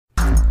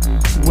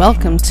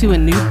Welcome to a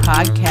new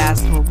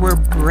podcast where we're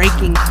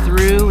breaking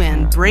through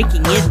and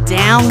breaking it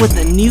down with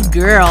a new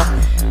girl.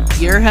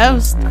 Your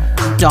host,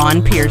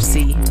 Dawn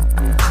Piercy.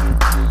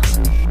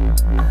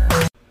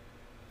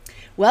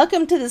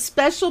 Welcome to the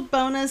special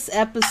bonus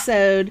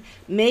episode,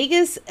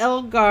 Magus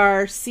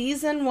Elgar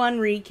Season 1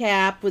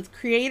 recap with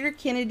creator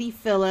Kennedy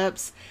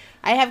Phillips.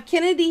 I have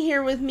Kennedy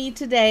here with me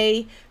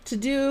today to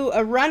do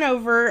a run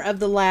over of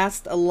the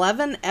last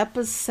 11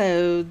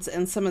 episodes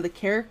and some of the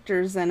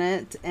characters in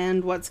it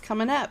and what's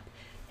coming up.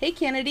 Hey,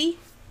 Kennedy.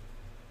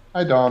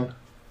 Hi, Dawn.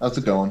 How's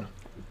it going?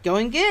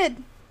 Going good.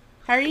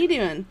 How are you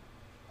doing?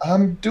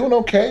 I'm doing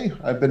okay.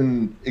 I've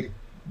been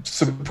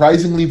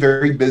surprisingly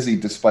very busy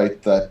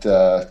despite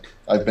that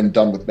I've been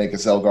done with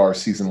Magus Elgar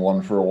Season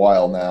 1 for a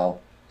while now.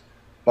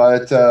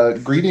 But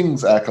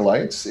greetings,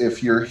 Acolytes.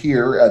 If you're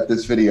here at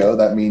this video,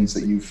 that means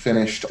that you've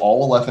finished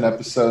all 11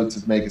 episodes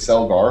of Magus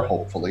Elgar,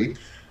 hopefully.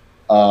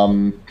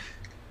 And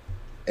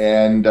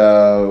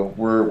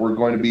we're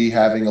going to be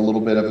having a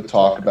little bit of a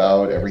talk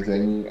about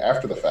everything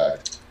after the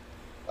fact.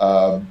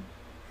 I'm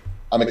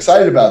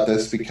excited about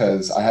this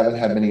because I haven't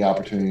had many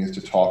opportunities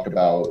to talk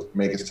about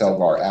Magus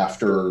Elgar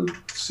after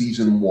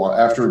Season 1,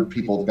 after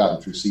people have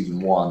gotten through Season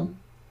 1.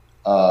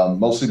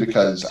 Mostly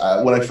because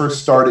when I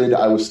first started,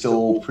 I was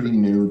still pretty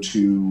new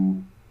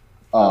to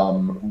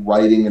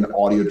writing an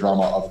audio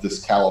drama of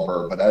this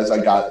caliber. But as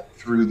I got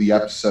through the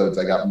episodes,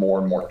 I got more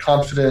and more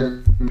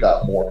confident,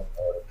 got more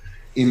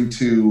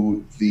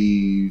into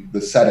the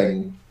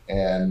setting,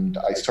 and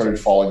I started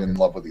falling in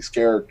love with these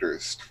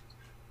characters.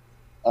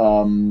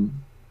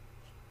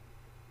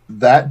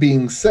 That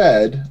being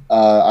said,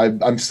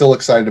 I'm still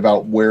excited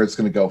about where it's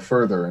going to go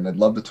further, and I'd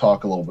love to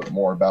talk a little bit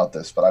more about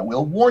this. But I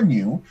will warn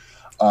you,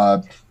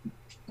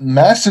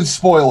 massive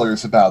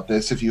spoilers about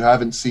this if you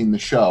haven't seen the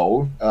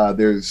show.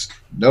 There's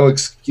no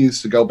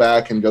excuse to go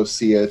back and go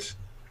see it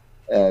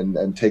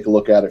and take a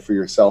look at it for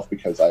yourself,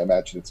 because I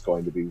imagine it's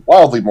going to be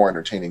wildly more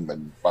entertaining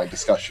than my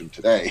discussion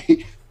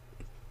today.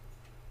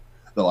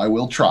 Though I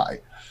will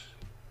try.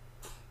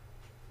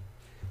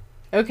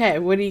 Okay,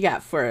 what do you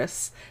got for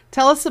us?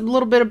 Tell us a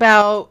little bit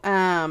about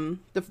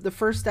the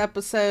first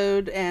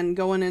episode and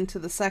going into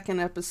the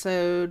second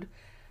episode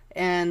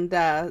and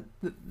the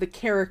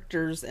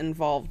characters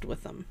involved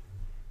with them.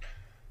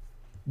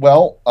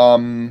 Well,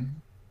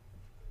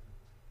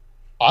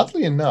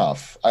 oddly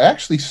enough, I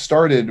actually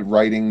started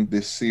writing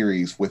this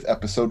series with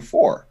episode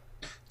 4.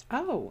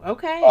 Oh,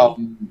 okay.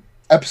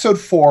 Episode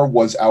 4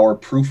 was our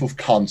proof of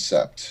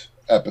concept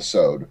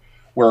episode,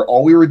 where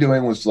all we were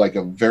doing was like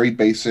a very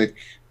basic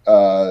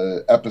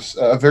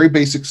a very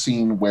basic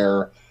scene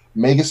where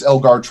Magus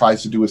Elgar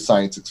tries to do a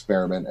science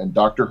experiment, and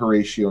Dr.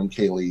 Horatio and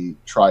Kaylee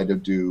try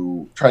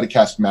to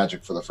cast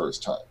magic for the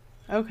first time.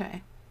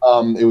 Okay.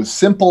 It was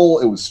simple,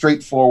 it was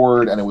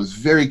straightforward, and it was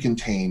very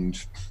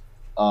contained,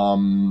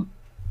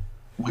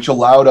 which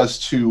allowed us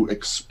to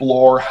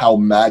explore how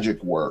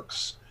magic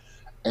works,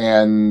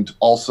 and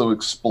also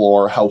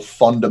explore how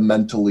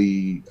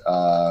fundamentally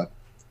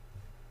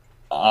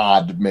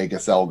odd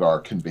Magus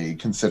Elgar can be,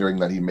 considering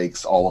that he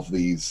makes all of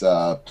these.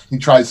 He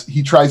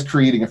tries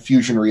creating a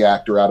fusion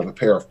reactor out of a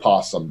pair of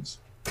possums.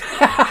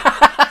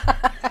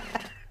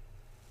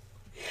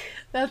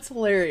 That's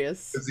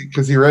hilarious.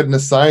 Because he read in a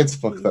science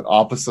book that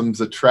opossums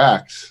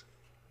attract.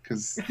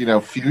 Because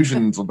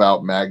fusion's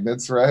about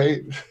magnets,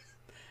 right?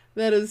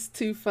 That is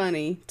too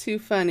funny. Too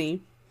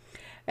funny.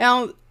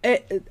 Now,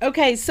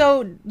 okay,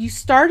 so you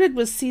started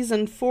with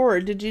Season 4.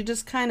 Did you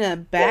just kind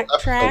of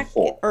backtrack?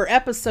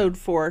 Episode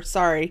 4,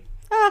 sorry.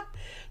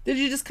 Did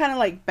you just kind of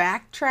like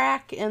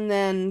backtrack and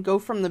then go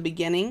from the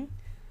beginning?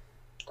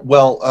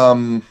 Well,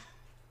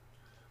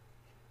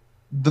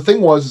 the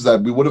thing was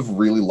that we would have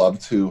really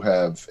loved to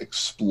have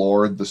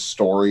explored the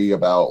story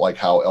about like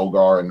how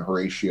Elgar and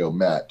Horatio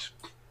met.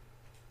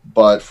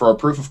 But for our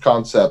proof of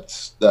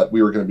concept that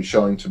we were going to be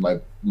showing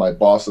to my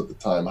boss at the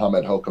time,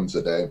 Hamed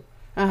Hokamzadeh,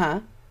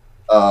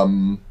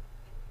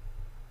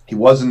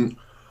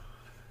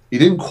 he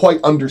didn't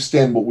quite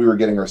understand what we were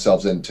getting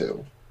ourselves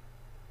into.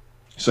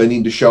 So I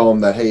need to show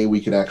him that, hey,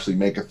 we can actually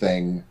make a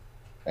thing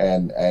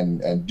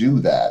and do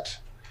that.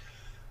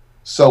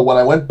 So when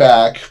I went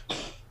back,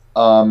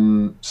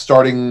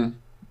 starting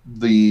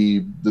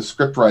the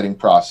script writing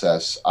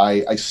process,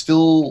 there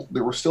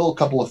were still a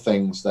couple of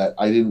things that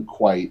I didn't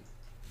quite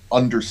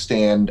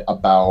understand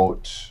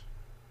about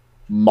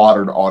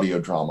modern audio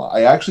drama.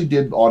 I actually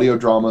did audio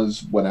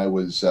dramas when I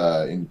was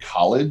in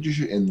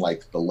college in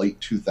like the late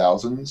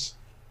 2000s.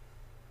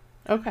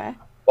 Okay.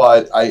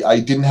 But I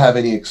didn't have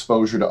any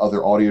exposure to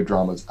other audio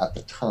dramas at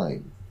the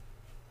time.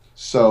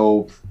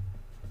 So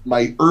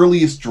my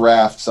earliest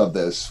drafts of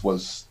this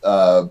was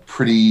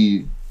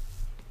pretty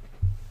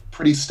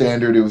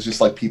standard. It was just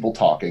like people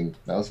talking.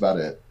 That was about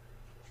it.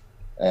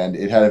 And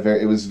it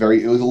was a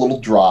little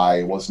dry.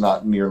 It was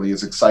not nearly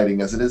as exciting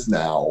as it is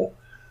now.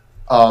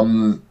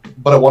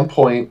 But at one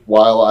point,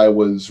 while I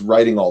was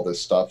writing all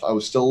this stuff, I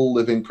was still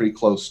living pretty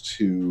close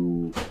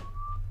to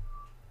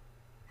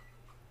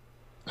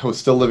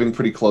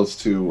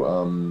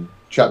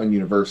Chapman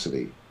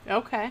University.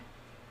 Okay.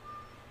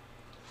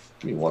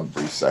 Give me one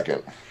brief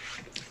second.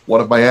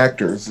 One of my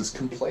actors is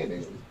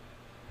complaining.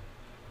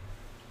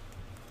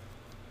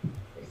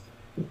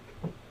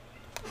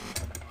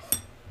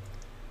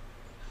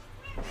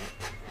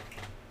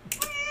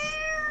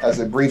 As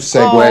a brief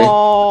segue,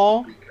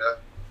 Aww.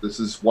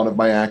 this is one of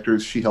my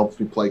actors. She helps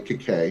me play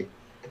Kikay.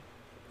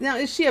 Now,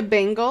 is she a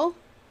Bengal?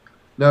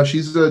 No,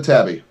 she's a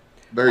tabby.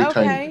 Very Okay.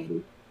 tiny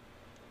tabby.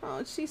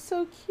 Oh, she's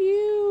so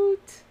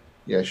cute.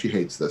 Yeah, she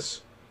hates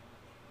this.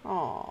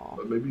 Aww.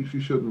 But maybe she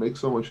shouldn't make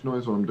so much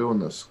noise when I'm doing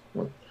this.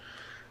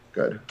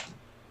 Good.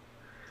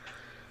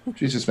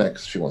 She's just mad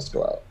because she wants to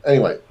go out.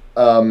 Anyway,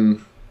 I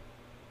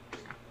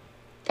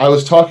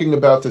was talking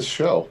about this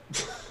show.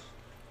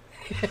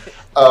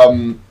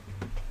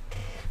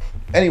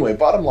 Anyway,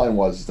 bottom line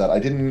was that I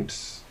didn't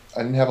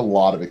have a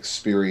lot of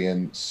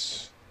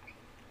experience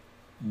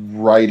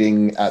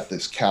writing at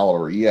this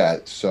caliber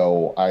yet,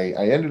 so I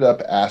ended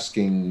up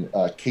asking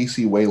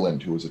Casey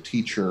Wayland, who was a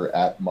teacher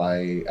at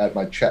my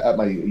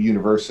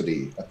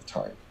university at the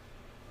time.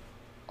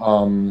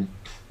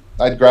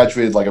 I'd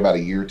graduated like about a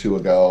year or two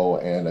ago,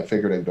 and I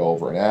figured I'd go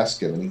over and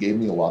ask him, and he gave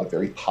me a lot of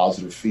very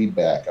positive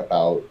feedback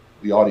about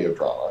the audio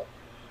drama.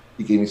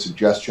 He gave me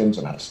suggestions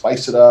on how to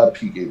spice it up.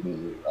 He gave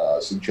me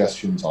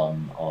suggestions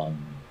on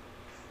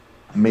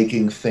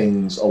making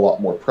things a lot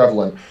more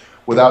prevalent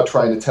without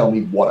trying to tell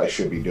me what I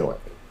should be doing.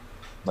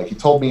 Like, he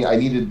told me I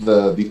needed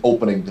the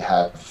opening to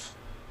have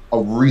a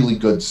really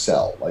good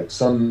sell, like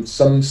some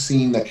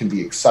scene that can be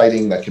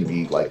exciting, that can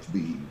be like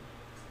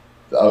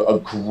a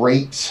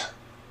great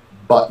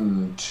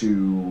button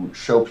to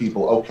show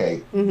people,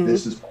 okay,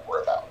 this is what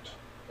we're about.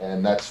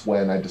 And that's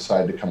when I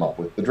decided to come up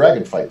with the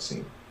dragon fight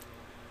scene.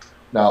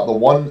 Now, the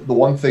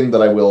one thing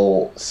that I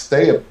will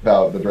say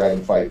about the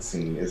dragon fight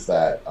scene is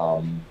that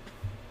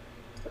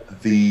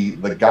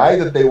the guy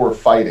that they were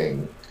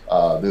fighting,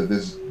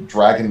 this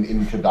dragon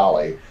in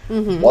Kadale,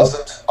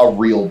 wasn't a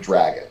real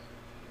dragon,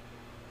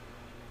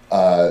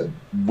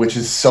 which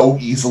is so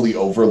easily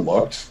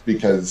overlooked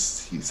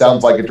because he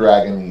sounds like a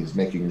dragon, he's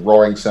making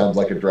roaring sounds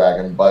like a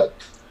dragon, but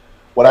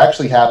what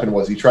actually happened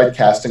was he tried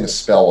casting a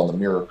spell on the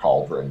Mirror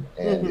Cauldron,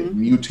 and it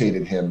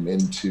mutated him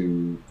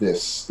into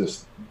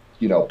this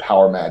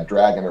power mad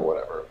dragon or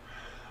whatever.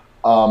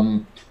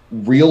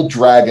 Real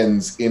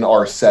dragons in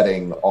our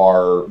setting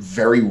are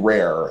very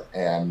rare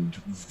and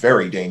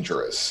very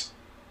dangerous.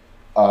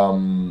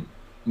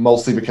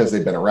 Mostly because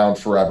they've been around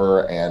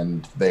forever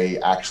and they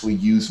actually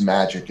use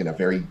magic in a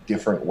very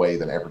different way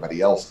than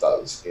everybody else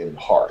does in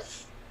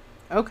Hearth.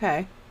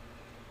 Okay.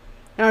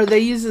 Now, are they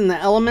using the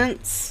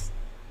elements?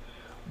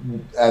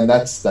 And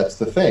that's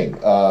the thing.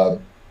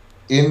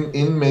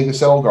 In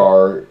Magus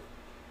Elgar,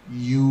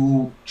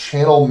 you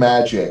channel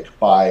magic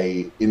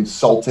by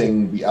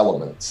insulting the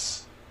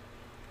elements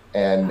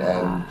and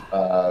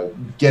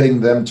getting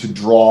them to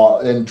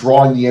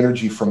drawing the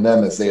energy from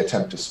them as they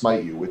attempt to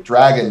smite you. With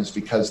dragons,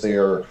 because they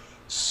are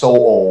so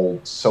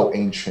old, so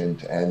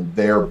ancient, and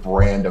their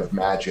brand of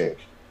magic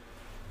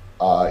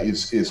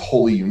is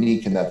wholly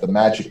unique in that the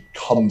magic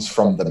comes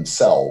from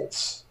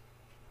themselves.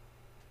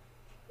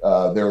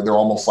 They're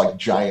almost like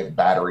giant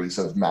batteries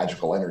of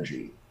magical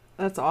energy.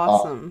 That's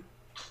awesome.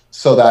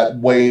 So that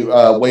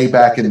way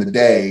back in the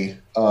day,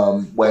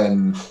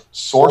 when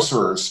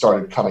sorcerers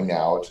started coming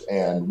out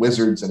and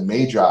wizards and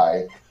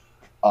magi,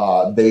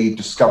 they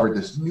discovered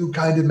this new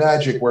kind of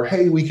magic where,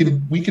 hey, we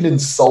can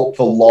insult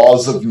the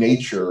laws of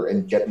nature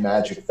and get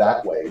magic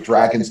that way.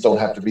 Dragons don't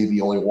have to be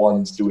the only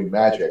ones doing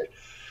magic.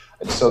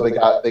 And so they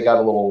got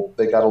a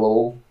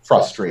little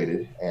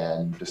frustrated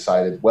and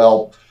decided,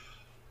 well,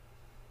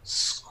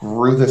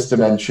 screw this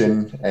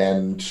dimension,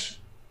 and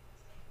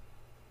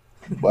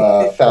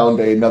found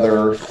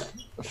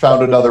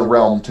another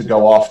realm to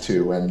go off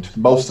to, and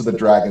most of the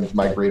dragons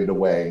migrated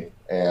away,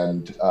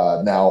 and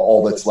now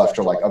all that's left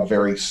are like a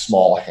very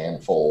small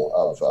handful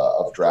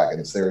of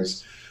dragons.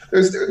 There's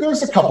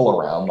a couple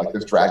around, like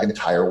there's Dragon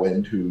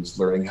Tirewind, who's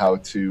learning how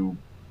to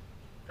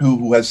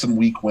who has some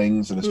weak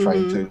wings and is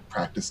trying to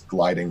practice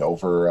gliding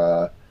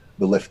over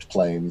the lift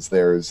planes.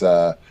 There's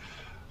Dragon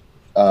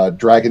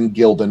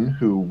Gildan,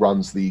 who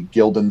runs the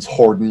Gildan's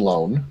Horde and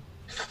Lone.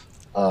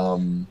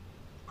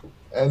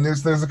 And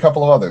there's a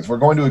couple of others. We're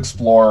going to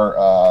explore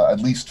at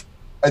least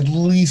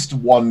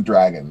one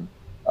dragon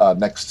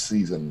next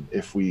season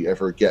if we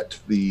ever get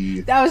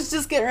the... I was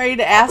just getting ready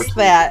to ask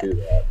that.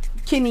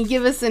 Can you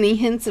give us any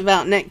hints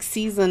about next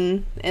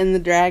season and the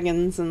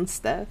dragons and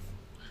stuff?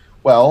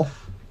 Well,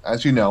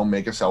 as you know,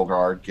 Magus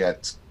Elgar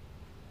gets...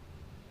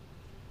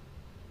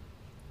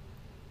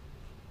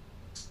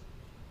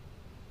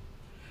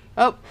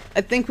 Oh,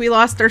 I think we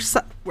lost our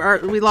sound.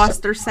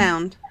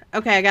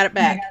 Okay, I got it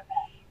back.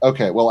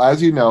 Okay, well,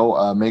 as you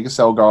know, Magus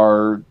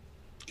Elgar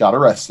got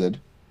arrested,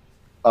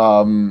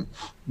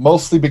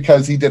 mostly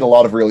because he did a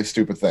lot of really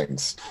stupid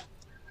things.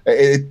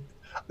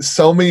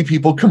 So many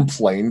people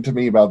complained to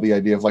me about the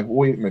idea of, like,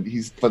 wait a minute,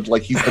 he's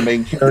the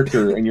main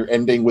character, and you're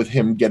ending with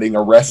him getting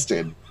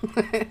arrested.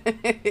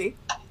 And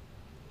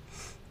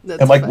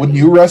like, wouldn't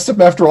you arrest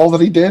him after all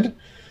that he did?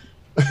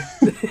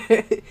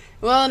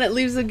 Well, and it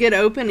leaves a good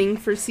opening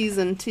for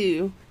season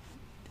 2.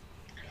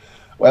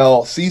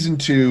 Well, season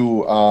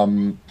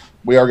 2,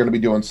 we are going to be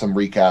doing some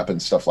recap and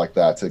stuff like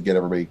that to get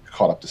everybody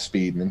caught up to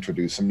speed and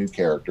introduce some new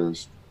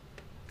characters.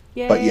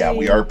 Yay. But yeah,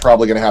 we're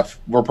probably going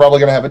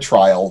to have a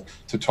trial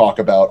to talk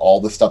about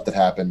all the stuff that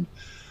happened.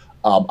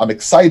 I'm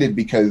excited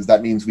because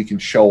that means we can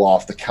show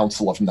off the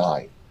Council of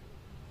Nine,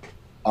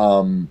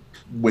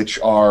 which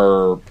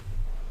are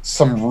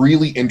some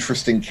really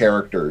interesting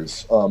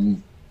characters.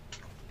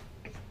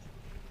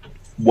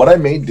 What I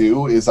may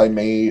do is I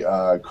may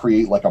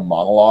create like a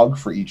monologue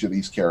for each of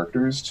these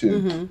characters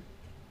to,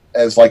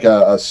 as like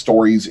a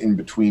stories in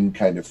between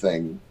kind of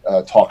thing,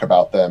 talk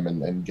about them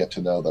and get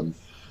to know them.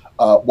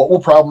 What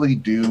we'll probably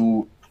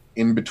do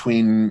in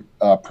between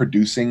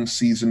producing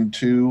season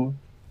 2,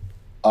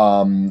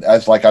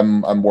 as like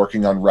I'm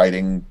working on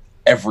writing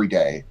every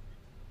day,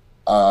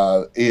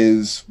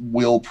 is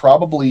we'll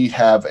probably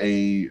have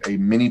a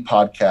mini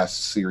podcast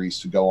series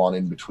to go on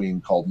in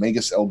between called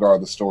Magus Elgar: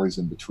 The Stories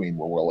in Between,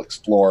 where we'll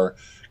explore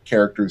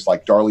characters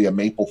like Darlia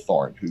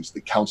Maplethorn, who's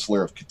the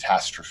Counselor of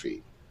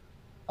Catastrophe.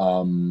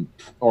 Or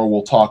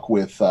we'll talk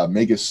with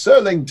Magus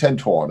Serling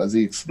Tentorn as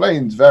he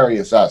explains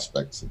various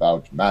aspects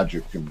about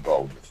magic and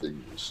all the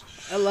things.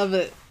 I love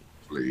it.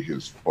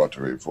 His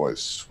buttery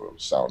voice will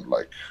sound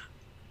like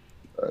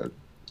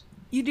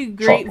you do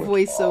great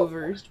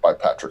voiceovers. By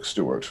Patrick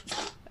Stewart.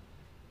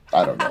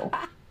 I don't know.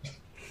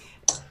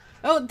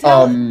 Oh,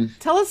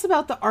 tell us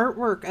about the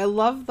artwork. I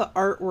love the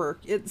artwork.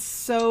 It's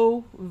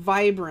so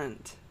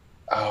vibrant.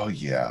 Oh,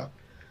 yeah.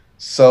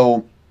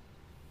 So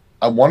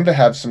I wanted to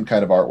have some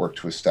kind of artwork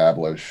to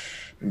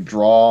establish and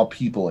draw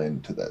people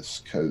into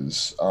this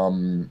because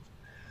I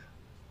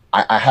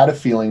had a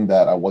feeling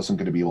that I wasn't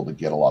going to be able to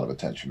get a lot of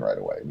attention right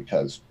away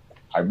because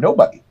I'm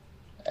nobody,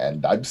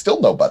 and I'm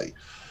still nobody.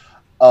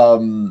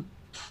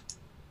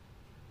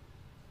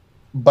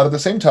 But at the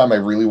same time, I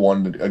really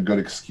wanted a good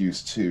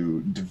excuse to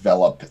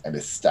develop and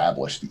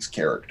establish these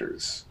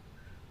characters.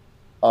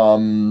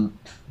 So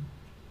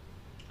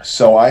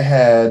I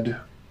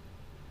had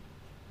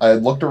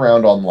looked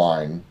around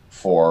online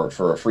for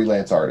a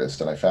freelance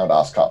artist, and I found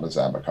Oskar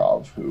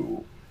Mazambakov,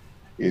 who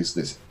is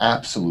this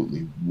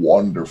absolutely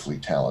wonderfully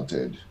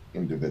talented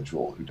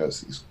individual who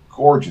does these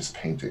gorgeous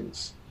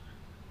paintings.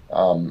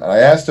 And I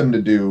asked him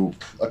to do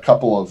a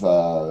couple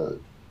of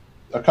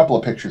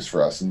pictures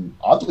for us, and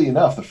oddly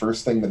enough, the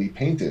first thing that he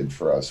painted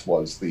for us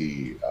was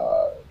the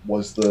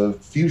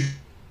fusion.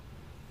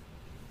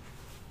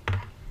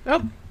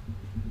 Oh,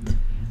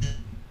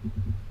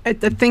 I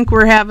think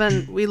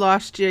we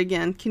lost you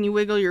again. Can you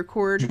wiggle your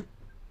cord?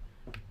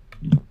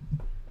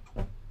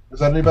 Is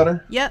that any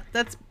better? Yeah,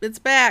 it's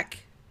back.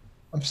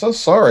 I'm so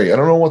sorry. I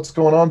don't know what's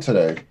going on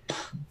today.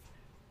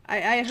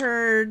 I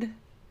heard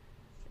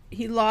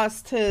he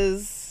lost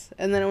his,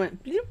 and then it went.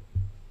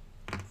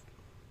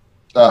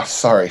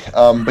 Sorry.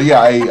 But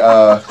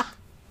yeah,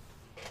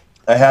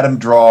 I had him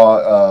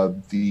draw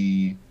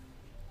the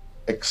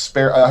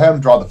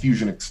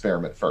fusion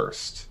experiment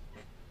first,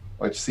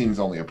 which seems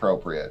only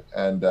appropriate.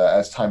 And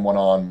as time went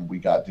on, we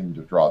got him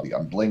to draw the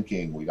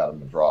unblinking. We got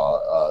him to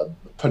draw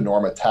the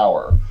Panorama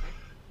Tower,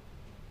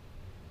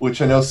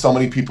 which I know so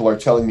many people are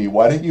telling me,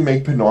 why didn't you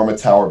make Panorama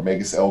Tower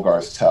Magus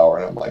Elgar's tower?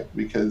 And I'm like,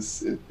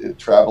 because it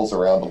travels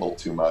around a little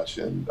too much,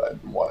 and I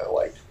didn't want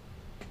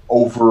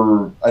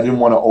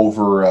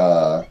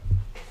to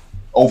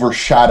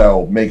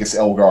overshadow Magus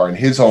Elgar and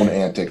his own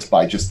antics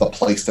by just the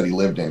place that he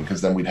lived in,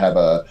 because then we'd have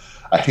a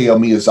Hayao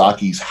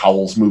Miyazaki's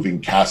Howl's Moving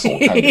Castle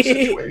kind of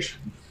situation.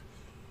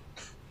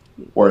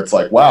 Where it's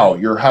like, wow,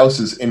 your house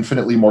is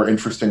infinitely more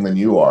interesting than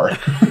you are.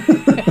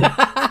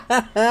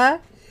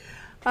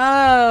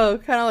 Oh,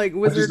 kind of like Wizard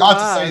of Oz. Which is not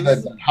to say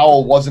that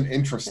Howl wasn't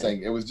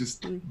interesting. It was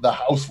just the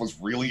house was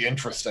really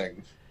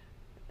interesting.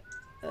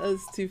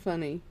 That's too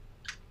funny.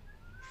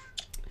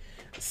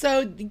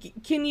 So,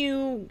 can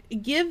you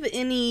give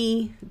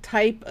any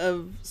type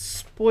of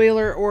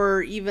spoiler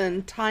or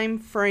even time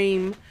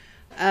frame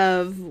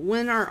of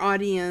when our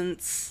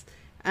audience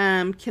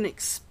can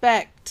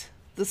expect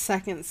the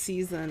second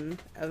season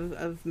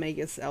of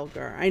Magus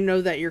Elgar? I know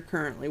that you're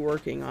currently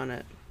working on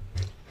it.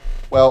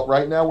 Well,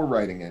 right now we're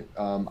writing it.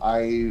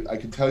 I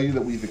can tell you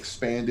that we've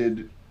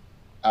expanded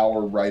our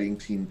writing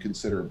team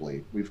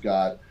considerably. We've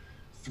got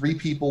 3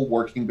 people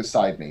working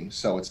beside me,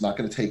 so it's not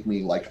going to take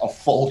me like a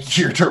full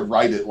year to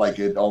write it like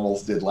it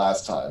almost did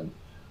last time.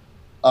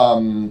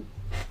 I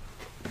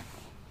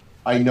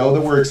know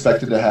that we're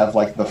expected to have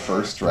like the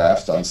first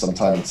draft done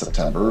sometime in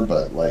September,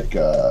 but like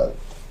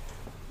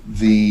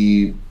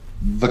the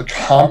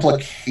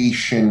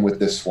complication with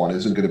this one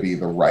isn't going to be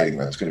the writing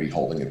that's going to be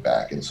holding it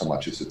back, in so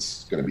much as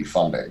it's going to be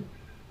funding.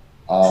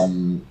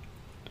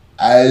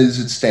 As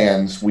it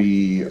stands,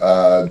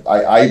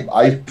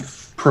 I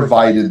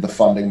provided the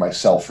funding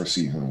myself for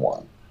season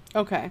 1.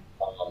 Okay.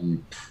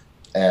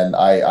 And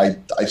I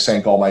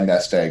sank all my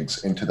nest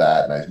eggs into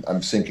that, and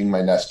I'm sinking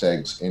my nest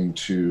eggs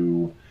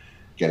into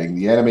getting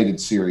the animated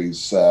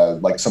series,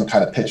 like some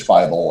kind of pitch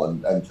Bible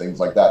and things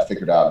like that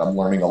figured out. And I'm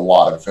learning a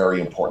lot of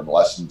very important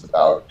lessons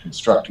about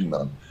constructing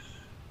them.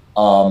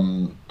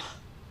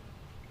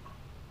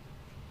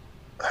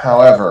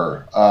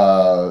 However,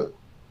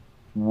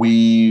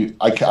 I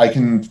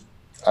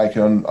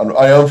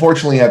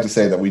unfortunately have to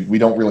say that we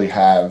don't really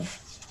have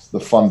the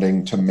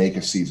funding to make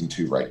a season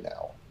 2 right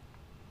now.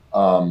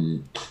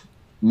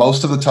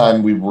 Most of the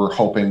time we were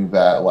hoping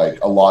that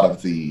like a lot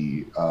of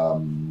the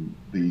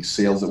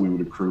sales that we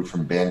would accrue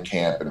from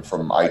Bandcamp and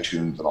from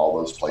iTunes and all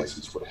those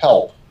places would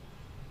help.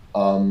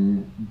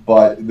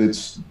 But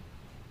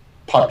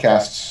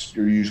podcasts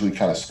are usually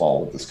kind of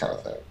small with this kind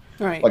of thing.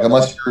 Right. Like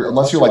unless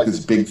you're like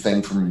this big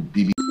thing from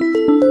BBC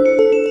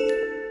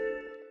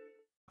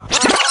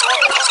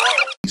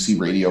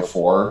Radio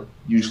 4,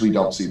 usually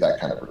don't see that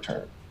kind of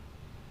return.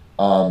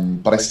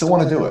 But I still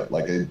want to do it.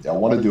 Like I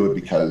want to do it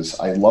because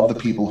I love the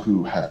people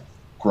who have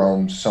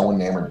grown so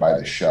enamored by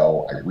the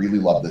show. I really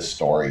love this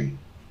story.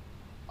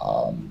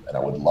 And I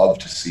would love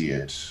to see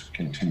it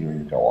continuing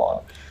to go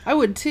on. I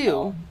would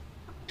too.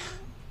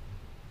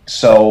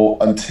 So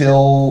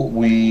until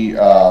we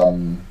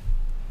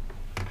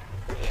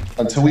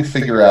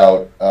figure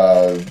out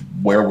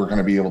where we're going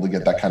to be able to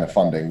get that kind of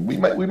funding, we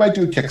might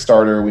do a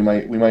Kickstarter. We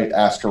might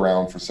ask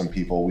around for some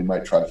people. We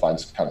might try to find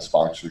some kind of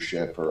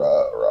sponsorship or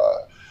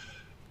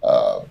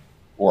a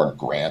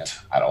grant.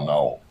 I don't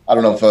know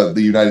if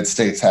the United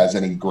States has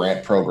any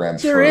grant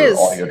programs for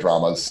audio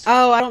dramas.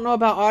 Oh, I don't know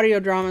about audio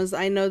dramas.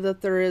 I know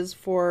that there is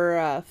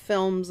for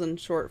films and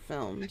short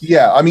films.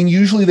 Yeah, I mean,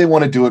 usually they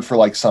want to do it for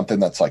like something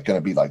that's like going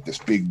to be like this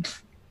big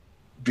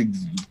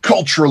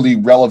culturally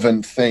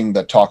relevant thing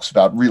that talks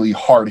about really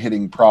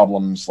hard-hitting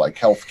problems like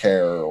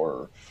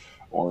healthcare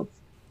or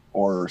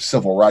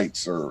civil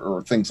rights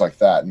or things like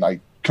that. And I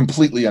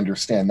completely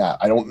understand that.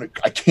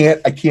 I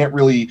can't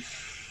really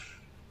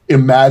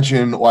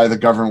imagine why the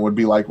government would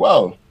be like,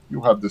 well,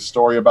 you have this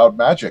story about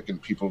magic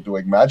and people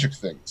doing magic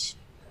things.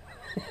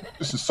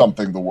 This is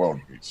something the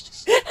world needs to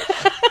see.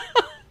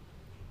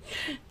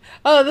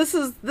 Oh, this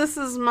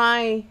is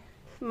my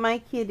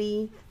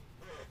kitty.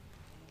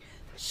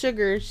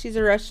 Sugar. She's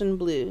a Russian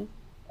blue.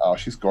 Oh,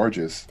 she's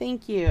gorgeous.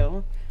 Thank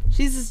you.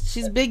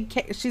 She's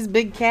big. She's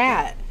big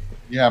cat.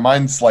 Yeah,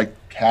 mine's like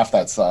half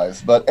that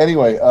size. But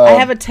anyway, I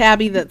have a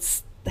tabby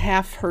that's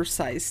half her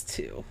size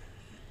too.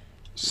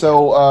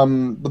 So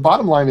the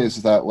bottom line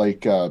is that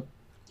like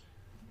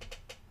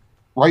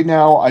right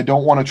now I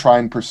don't want to try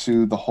and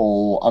pursue the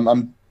whole.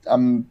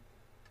 I'm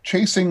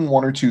chasing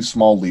one or two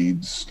small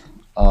leads,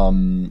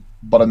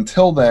 but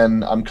until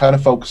then I'm kind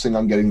of focusing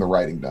on getting the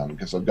writing done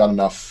because I've got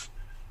enough.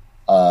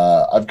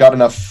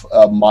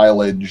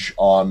 Mileage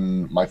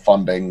on my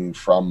funding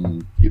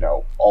from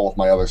all of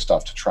my other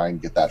stuff to try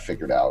and get that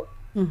figured out.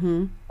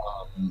 Mm-hmm.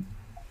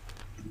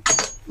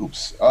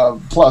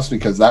 Plus,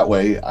 because that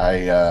way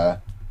I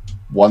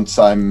once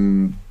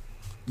I'm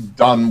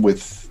done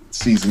with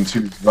season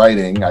 2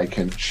 writing, I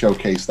can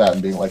showcase that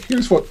and being like,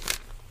 here's what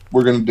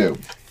we're going to do.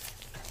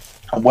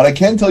 What I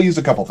can tell you is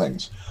a couple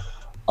things.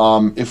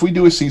 If we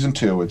do a season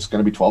 2, it's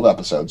going to be 12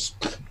 episodes.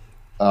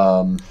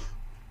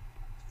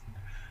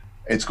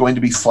 It's going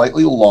to be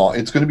slightly long.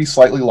 It's going to be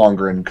slightly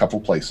longer in a couple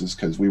places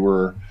because we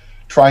were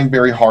trying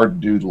very hard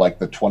to do like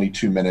the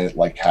 22-minute,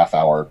 like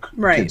half-hour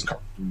kids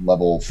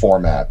level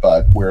format.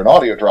 But we're an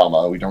audio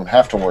drama. We don't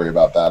have to worry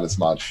about that as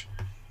much.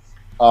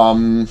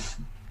 That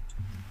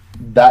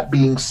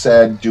being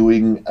said,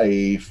 doing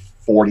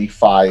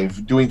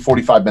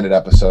 45-minute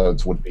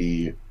episodes would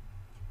be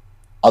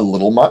a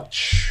little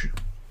much.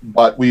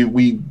 But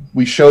we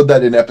showed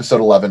that in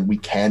episode 11 we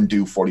can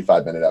do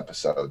 45-minute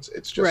episodes.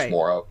 It's just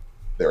more of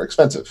they're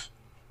expensive.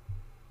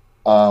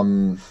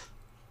 And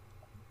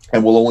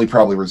we'll only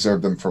probably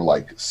reserve them for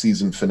like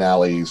season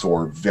finales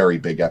or very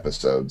big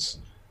episodes,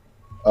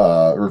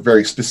 or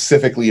very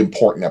specifically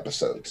important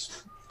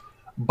episodes.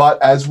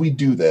 But as we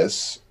do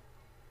this,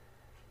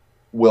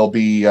 we'll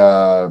be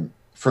for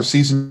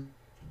season.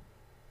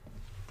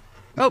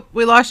 Oh,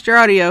 we lost your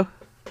audio.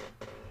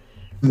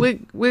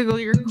 Wiggle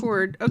your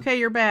cord. Okay,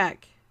 you're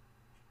back.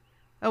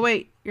 Oh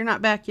wait, you're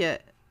not back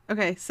yet.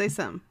 Okay, say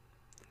something.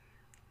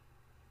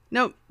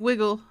 Nope,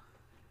 wiggle.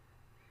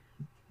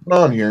 What's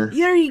on here?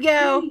 There you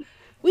go.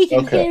 We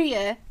can hear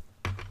you.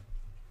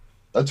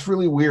 That's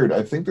really weird.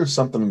 I think there's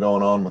something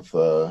going on with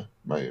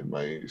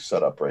my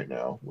setup right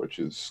now, which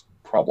is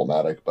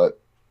problematic,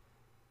 but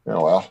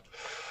well.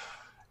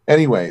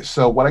 Anyway,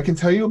 so what I can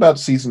tell you about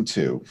season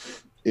 2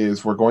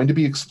 is we're going to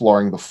be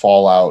exploring the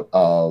fallout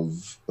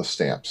of the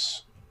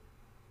stamps.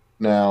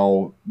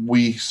 Now,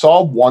 we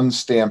saw one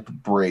stamp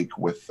break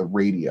with the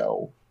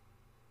radio,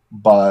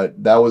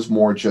 but that was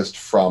more just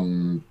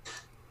from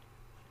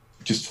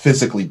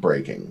physically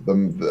breaking.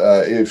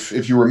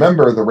 If you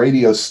remember, the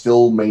radio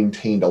still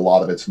maintained a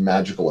lot of its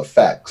magical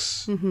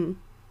effects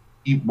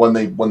when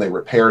they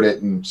repaired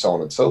it and so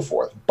on and so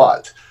forth.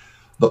 But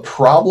the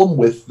problem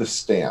with the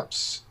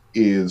stamps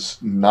is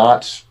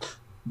not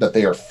that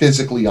they are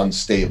physically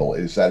unstable,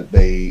 is that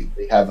they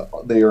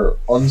are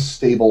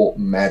unstable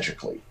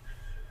magically.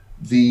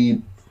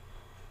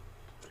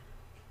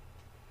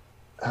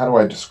 How do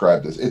I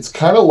describe this? It's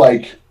kind of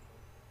like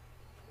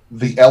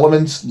the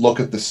elements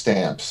look at the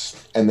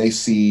stamps and they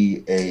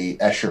see a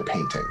Escher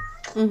painting.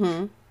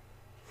 Mm-hmm.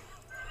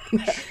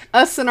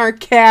 Us and our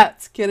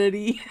cats,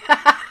 Kennedy.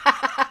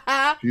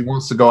 He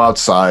wants to go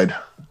outside.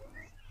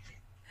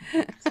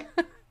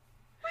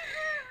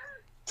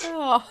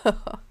 Oh.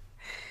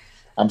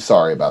 I'm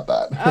sorry about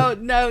that. Oh,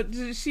 no,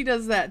 she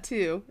does that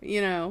too.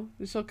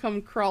 She'll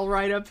come crawl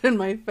right up in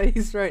my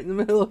face right in the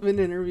middle of an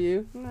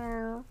interview.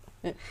 No.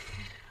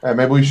 Right,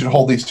 maybe we should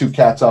hold these two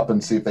cats up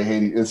and see if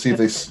they see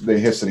if they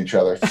hiss at each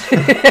other.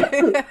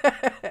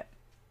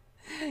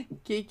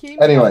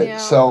 Anyway,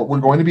 so we're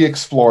going to be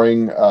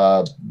exploring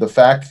the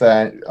fact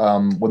that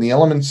when the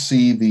elements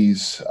see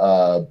these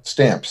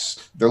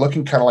stamps, they're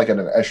looking kind of like at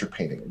an Escher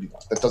painting.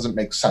 That doesn't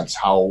make sense.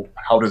 How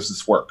does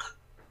this work?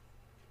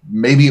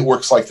 Maybe it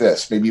works like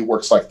this. Maybe it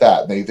works like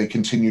that. They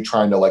continue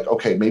trying to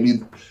okay,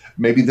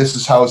 maybe this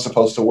is how it's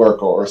supposed to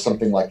work, or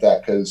something like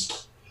that.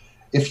 Because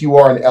if you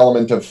are an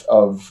element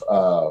of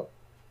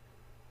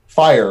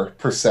fire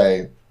per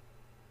se,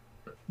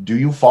 do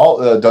you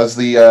fall? Does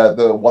the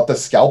what the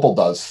scalpel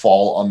does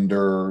fall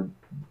under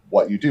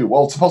what you do?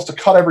 Well, it's supposed to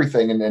cut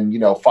everything,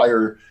 and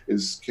fire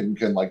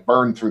can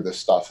burn through this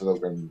stuff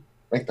and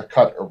make the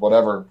cut or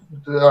whatever.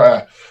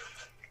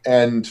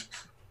 And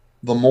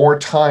the more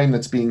time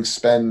that's being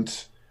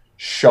spent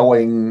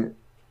showing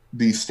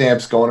these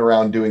stamps going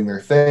around doing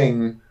their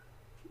thing,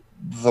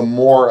 the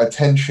more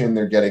attention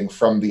they're getting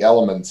from the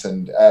elements.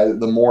 And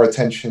the more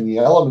attention the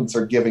elements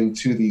are giving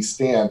to these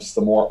stamps,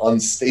 the more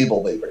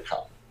unstable they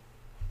become.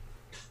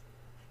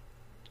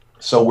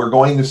 So we're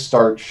going to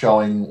start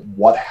showing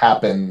what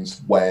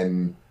happens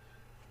when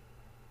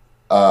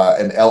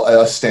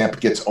a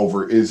stamp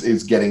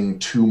is getting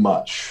too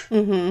much,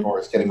 mm-hmm. or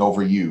it's getting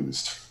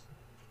overused.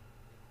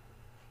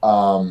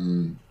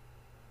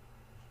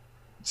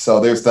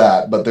 So there's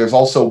that, but there's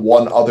also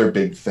one other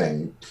big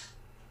thing.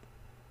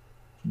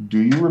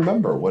 Do you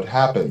remember what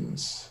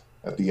happens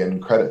at the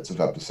end credits of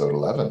episode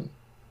 11?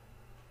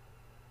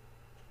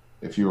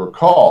 If you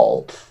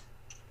recall,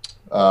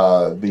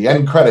 the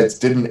end credits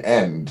didn't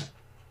end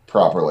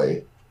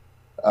properly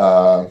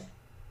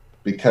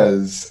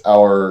because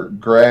our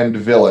grand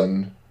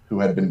villain, who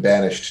had been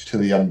banished to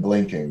the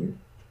Unblinking,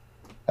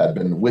 had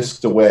been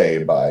whisked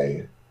away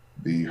by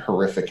the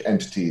horrific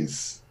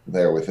entities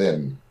there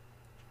within.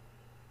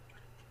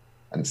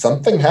 And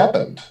something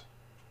happened.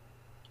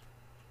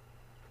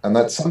 And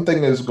that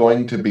something is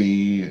going to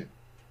be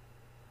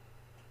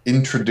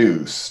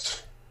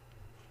introduced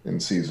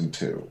in season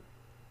 2.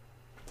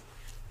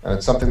 And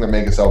it's something that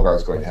Magus Elgar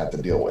is going to have to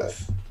deal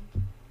with.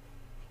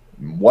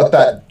 What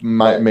that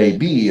may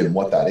be and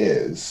what that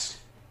is,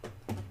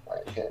 I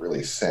can't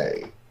really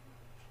say.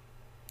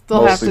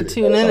 They'll have to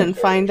tune in and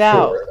find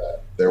out.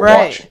 They're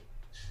watching.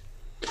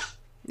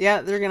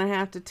 Yeah, they're going to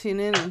have to tune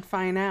in and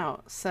find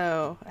out.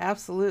 So,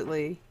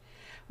 absolutely.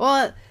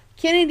 Well,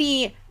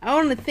 Kennedy, I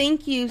want to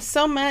thank you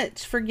so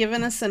much for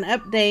giving us an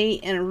update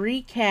and a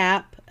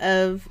recap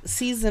of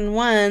season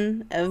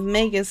 1 of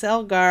Magus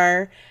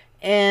Elgar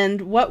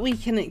and what we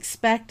can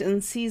expect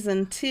in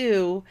season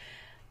 2.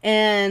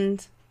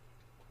 And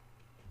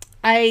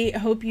I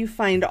hope you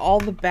find all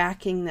the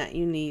backing that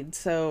you need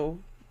so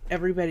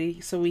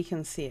we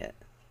can see it,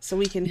 so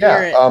we can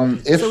hear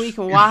it, so we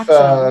can watch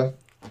it.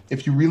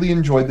 If you really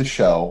enjoyed the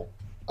show,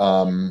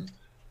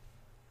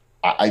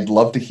 I'd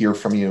love to hear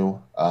from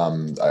you.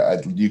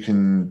 You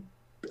can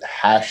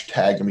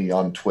hashtag me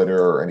on Twitter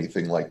or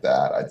anything like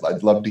that.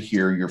 I'd love to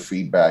hear your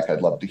feedback.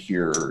 I'd love to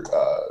hear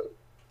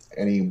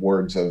any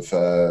words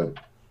of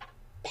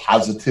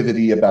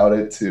positivity about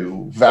it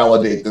to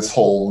validate this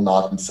whole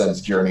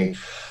nonsense journey.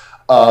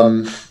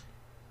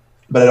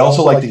 But I'd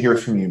also like to hear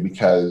from you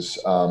because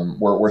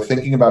we're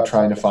thinking about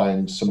trying to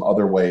find some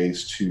other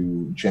ways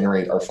to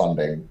generate our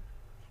funding.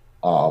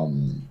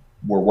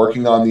 We're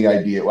working on the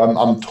idea.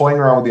 I'm toying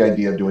around with the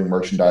idea of doing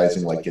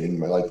merchandising, like getting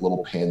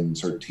little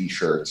pins or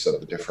T-shirts of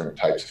the different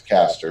types of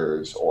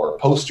casters, or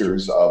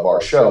posters of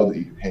our show that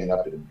you can hang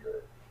up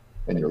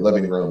in your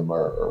living room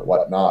or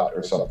whatnot,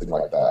 or something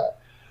like that.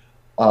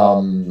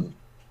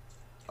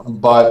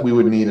 But we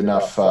would need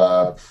enough.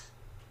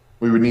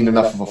 We would need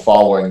enough of a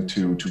following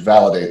to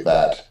validate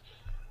that.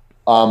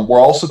 We're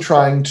also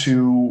trying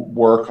to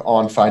work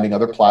on finding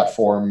other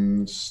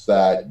platforms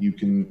that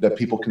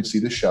people can see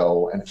the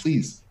show. And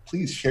please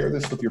share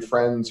this with your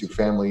friends, your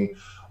family,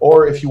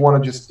 or if you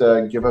want to just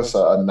give us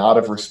a nod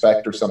of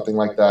respect or something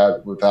like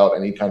that without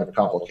any kind of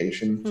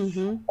complication,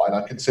 mm-hmm. why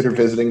not consider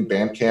visiting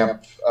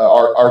Bandcamp,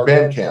 our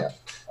Bandcamp.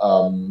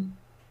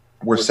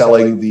 We're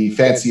selling the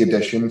fancy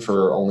edition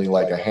for only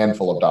a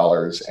handful of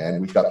dollars,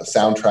 and we've got the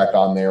soundtrack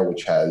on there,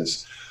 which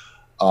has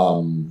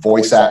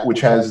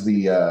which has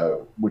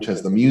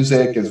the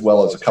music as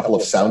well as a couple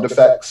of sound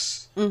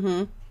effects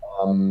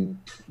mm-hmm.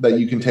 That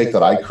you can take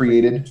that I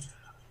created.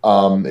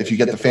 If you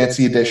get the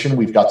fancy edition,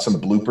 we've got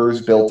some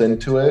bloopers built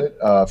into it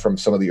from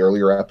some of the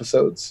earlier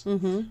episodes,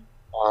 mm-hmm.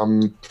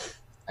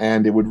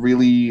 And it would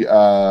really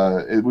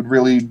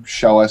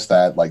show us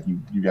that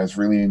you guys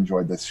really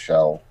enjoyed this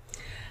show.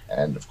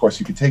 And, of course,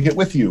 you can take it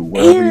with you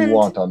wherever you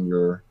want on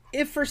your...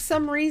 If for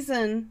some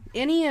reason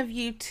any of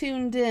you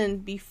tuned in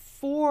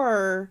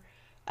before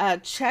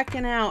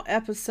checking out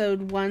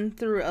episode 1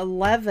 through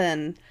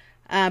 11,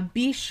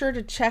 Be sure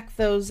to check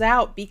those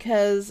out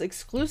because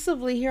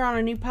exclusively here on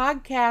a new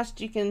podcast,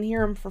 you can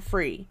hear them for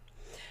free.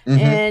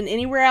 And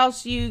anywhere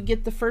else, you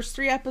get the first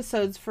 3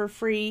 episodes for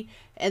free,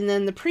 and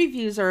then the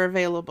previews are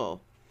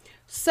available.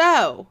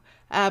 So,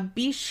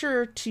 be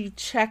sure to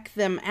check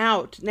them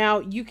out. Now,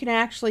 you can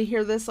actually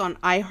hear this on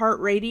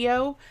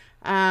iHeartRadio,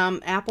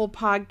 Apple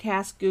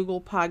Podcasts,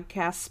 Google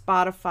Podcasts,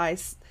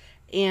 Spotify,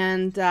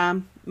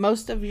 and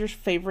most of your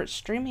favorite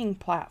streaming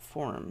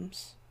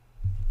platforms.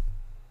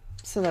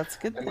 So that's a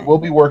good thing. We'll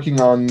be working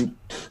on,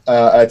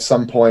 at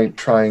some point,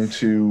 trying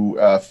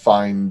to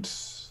find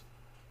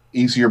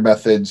easier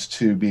methods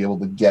to be able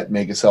to get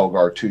Magus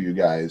Elgar to you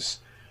guys.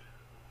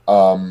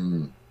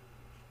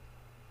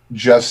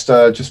 Just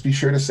be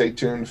sure to stay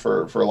tuned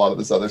for a lot of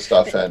this other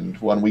stuff, and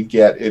when we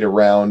get it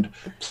around,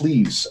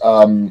 please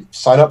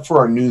sign up for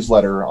our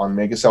newsletter on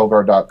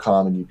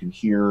maguselgar.com, and you can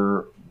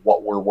hear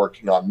what we're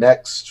working on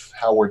next,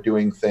 how we're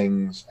doing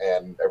things,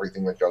 and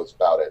everything that goes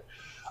about it.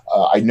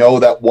 I know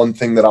that one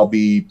thing that I'll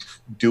be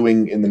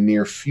doing in the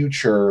near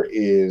future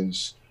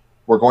is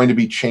we're going to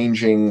be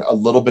changing a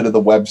little bit of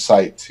the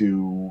website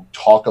to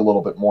talk a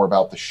little bit more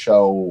about the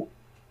show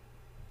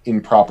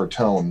in proper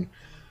tone,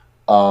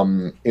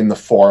 in the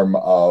form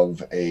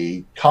of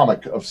a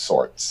comic of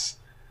sorts.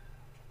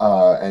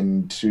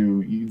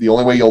 The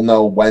only way you'll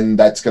know when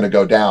that's going to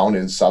go down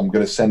is I'm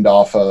going to send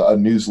off a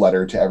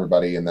newsletter to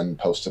everybody and then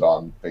post it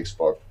on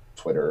Facebook,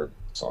 Twitter,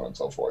 so on and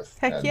so forth.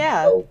 Heck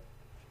yeah. So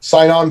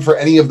sign on for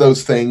any of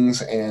those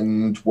things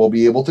and we'll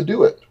be able to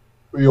do it.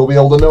 You'll be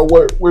able to know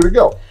where to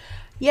go.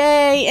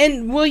 Yay!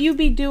 And will you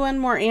be doing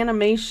more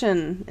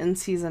animation in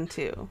season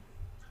 2?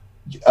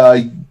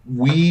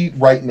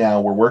 Right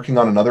now, we're working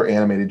on another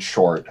animated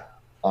short.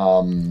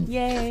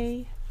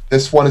 Yay!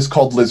 This one is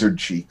called Lizard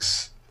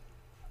Cheeks.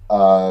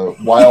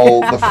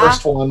 While the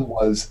first one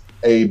was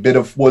a bit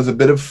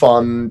of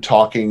fun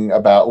talking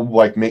about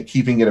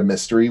keeping it a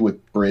mystery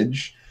with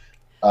Bridge.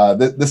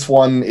 This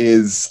one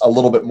is a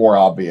little bit more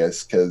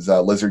obvious because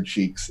Lizard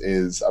Cheeks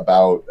is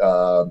about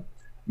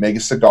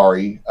Magus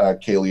Sagari,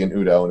 Kaylee, and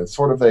Udo, and it's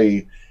sort of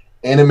a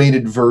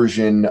animated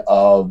version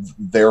of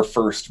their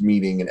first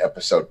meeting in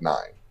episode 9.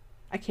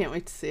 I can't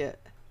wait to see it.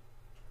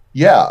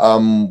 Yeah,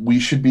 we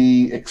should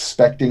be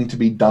expecting to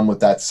be done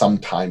with that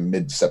sometime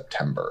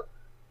mid-September.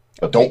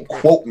 But don't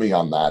quote me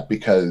on that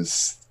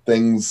because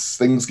things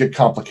get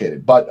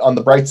complicated. But on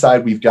the bright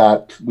side,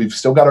 we've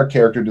still got our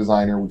character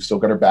designer, we've still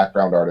got our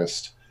background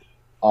artist.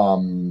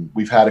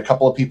 We've had a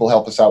couple of people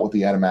help us out with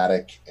the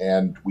animatic,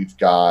 and we've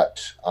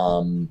got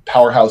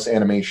Powerhouse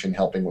Animation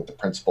helping with the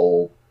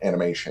principal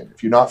animation.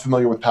 If you're not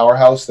familiar with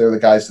Powerhouse, they're the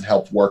guys that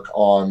helped work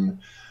on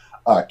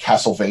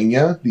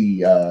Castlevania,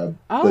 the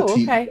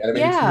TV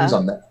animated series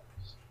on that.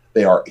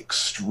 They are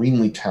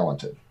extremely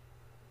talented,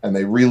 and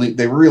they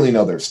really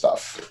know their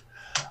stuff.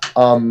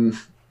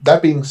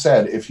 That being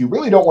said, if you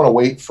really don't want to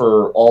wait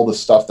for all the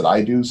stuff that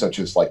I do, such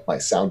as like my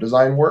sound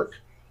design work,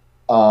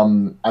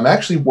 I'm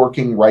actually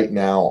working right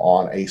now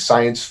on a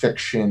science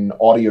fiction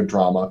audio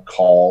drama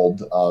called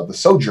The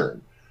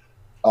Sojourn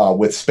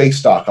with Space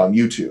Doc on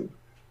YouTube.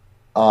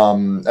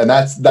 And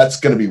that's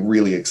going to be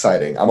really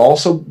exciting. I'm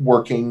also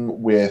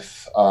working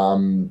with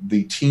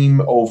the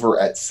team over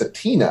at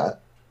Satina,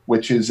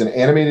 which is an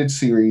animated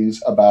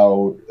series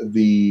about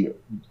the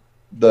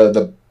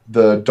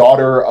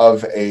daughter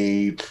of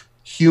a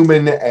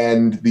human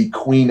and the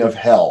queen of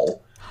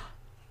hell.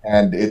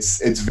 And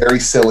it's very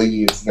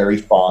silly, it's very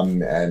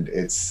fun, and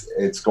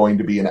it's going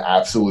to be an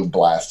absolute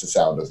blast to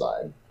sound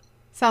design.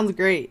 Sounds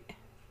great.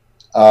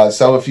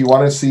 So if you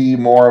want to see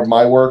more of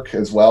my work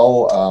as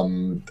well,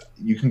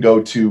 you can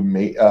go to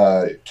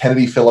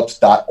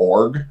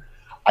kennedyphillips.org.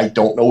 I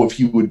don't know if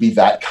you would be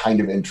that kind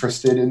of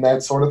interested in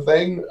that sort of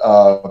thing.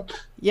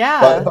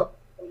 Yeah. But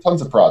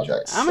tons of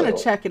projects. I'm going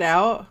to check it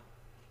out.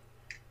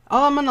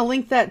 Oh, I'm going to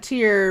link that to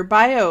your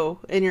bio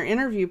and your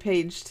interview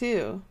page,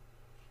 too.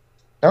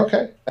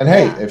 Okay. And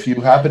hey, if you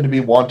happen to be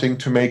wanting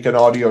to make an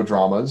audio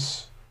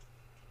dramas...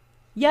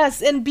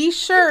 Yes, and be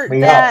sure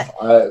that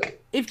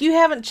if you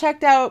haven't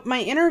checked out my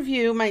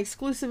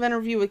exclusive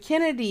interview with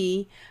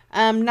Kennedy,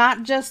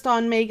 not just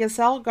on Magus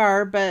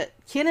Elgar, but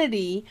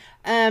Kennedy,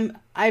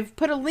 I've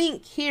put a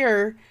link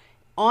here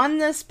on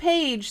this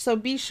page, so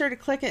be sure to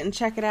click it and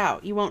check it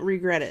out. You won't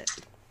regret it.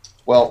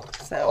 Well,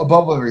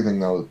 above everything,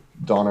 though,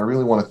 Dawn, I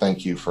really want to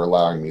thank you for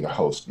allowing me to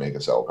host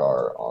Magus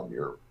Elgar on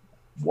your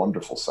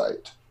wonderful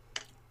site.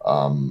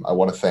 I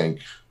want to thank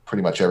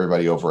pretty much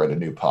everybody over at A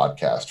New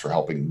Podcast for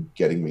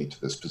getting me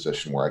to this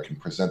position where I can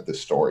present this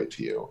story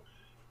to you.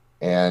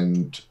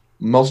 And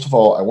most of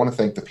all, I want to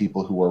thank the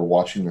people who are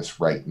watching this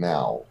right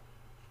now,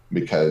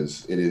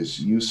 because it is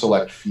you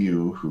select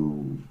few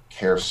who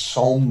care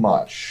so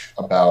much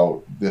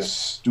about this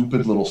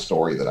stupid little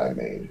story that I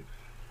made.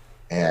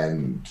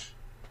 And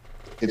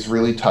it's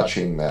really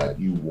touching that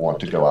you want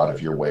to go out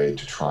of your way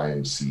to try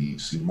and see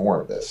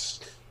more of this.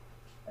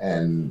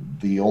 And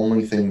the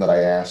only thing that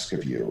I ask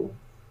of you,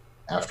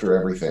 after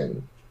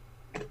everything,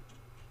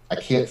 I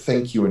can't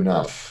thank you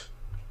enough,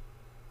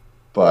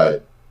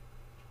 but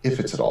if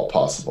it's at all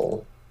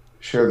possible,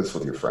 share this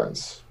with your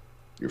friends.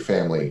 your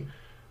family,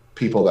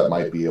 people that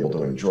might be able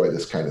to enjoy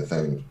this kind of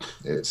thing.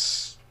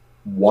 It's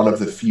one of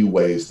the few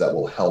ways that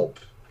will help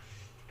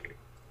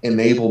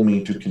enable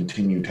me to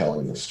continue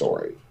telling the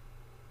story.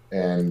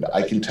 And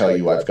I can tell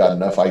you, I've got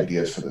enough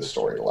ideas for this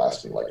story to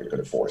last me like a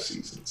good 4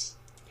 seasons.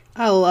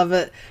 I love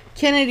it.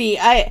 Kennedy,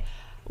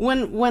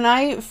 when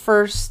I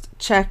first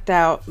checked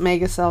out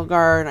Magus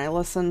Elgar and I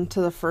listened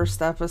to the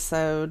first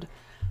episode,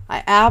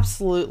 I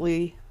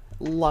absolutely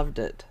loved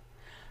it.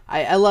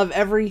 I love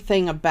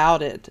everything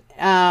about it.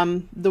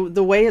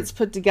 The way it's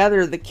put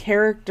together, the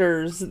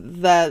characters,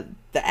 the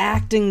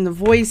acting, the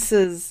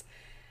voices,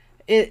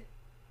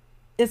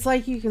 it's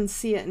like you can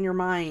see it in your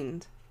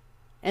mind.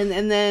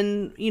 And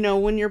then, you know,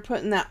 when you're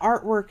putting that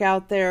artwork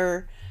out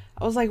there,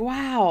 I was like,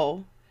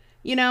 wow,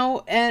 you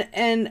know,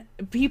 and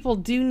people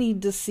do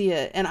need to see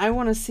it. And I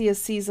want to see a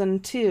season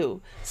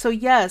 2. So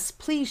yes,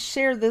 please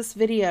share this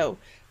video,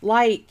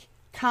 like,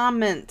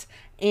 comment,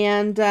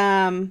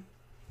 and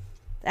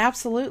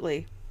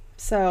absolutely.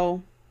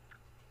 So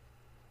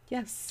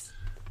yes.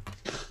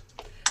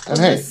 And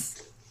hey,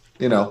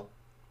 you know,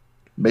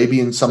 maybe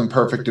in some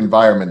perfect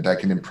environment, I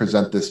can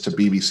present this to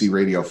BBC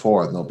Radio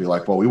 4, and they'll be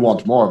like, well, we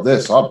want more of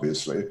this,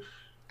 obviously.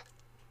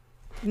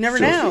 You never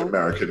know.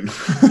 American.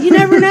 You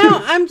never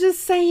know. I'm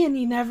just saying,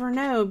 you never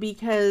know,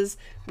 because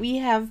we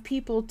have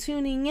people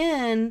tuning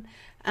in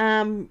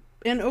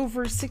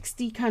over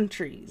 60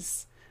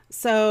 countries.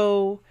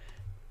 So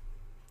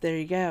there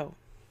you go.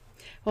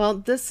 Well,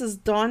 this is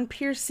Dawn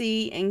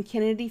Piercy and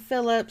Kennedy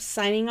Phillips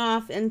signing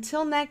off.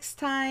 Until next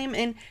time.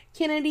 And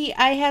Kennedy,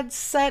 I had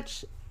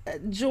such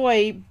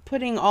joy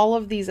putting all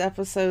of these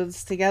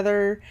episodes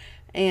together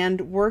and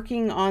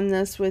working on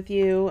this with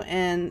you,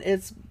 and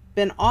it's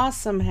been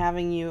awesome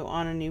having you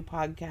on a new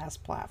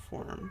podcast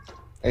platform.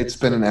 It's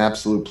been an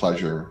absolute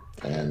pleasure,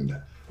 and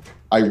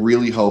I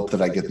really hope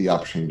that I get the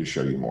opportunity to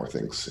show you more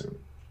things soon.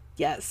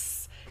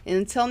 Yes. And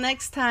until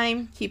next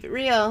time, keep it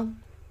real.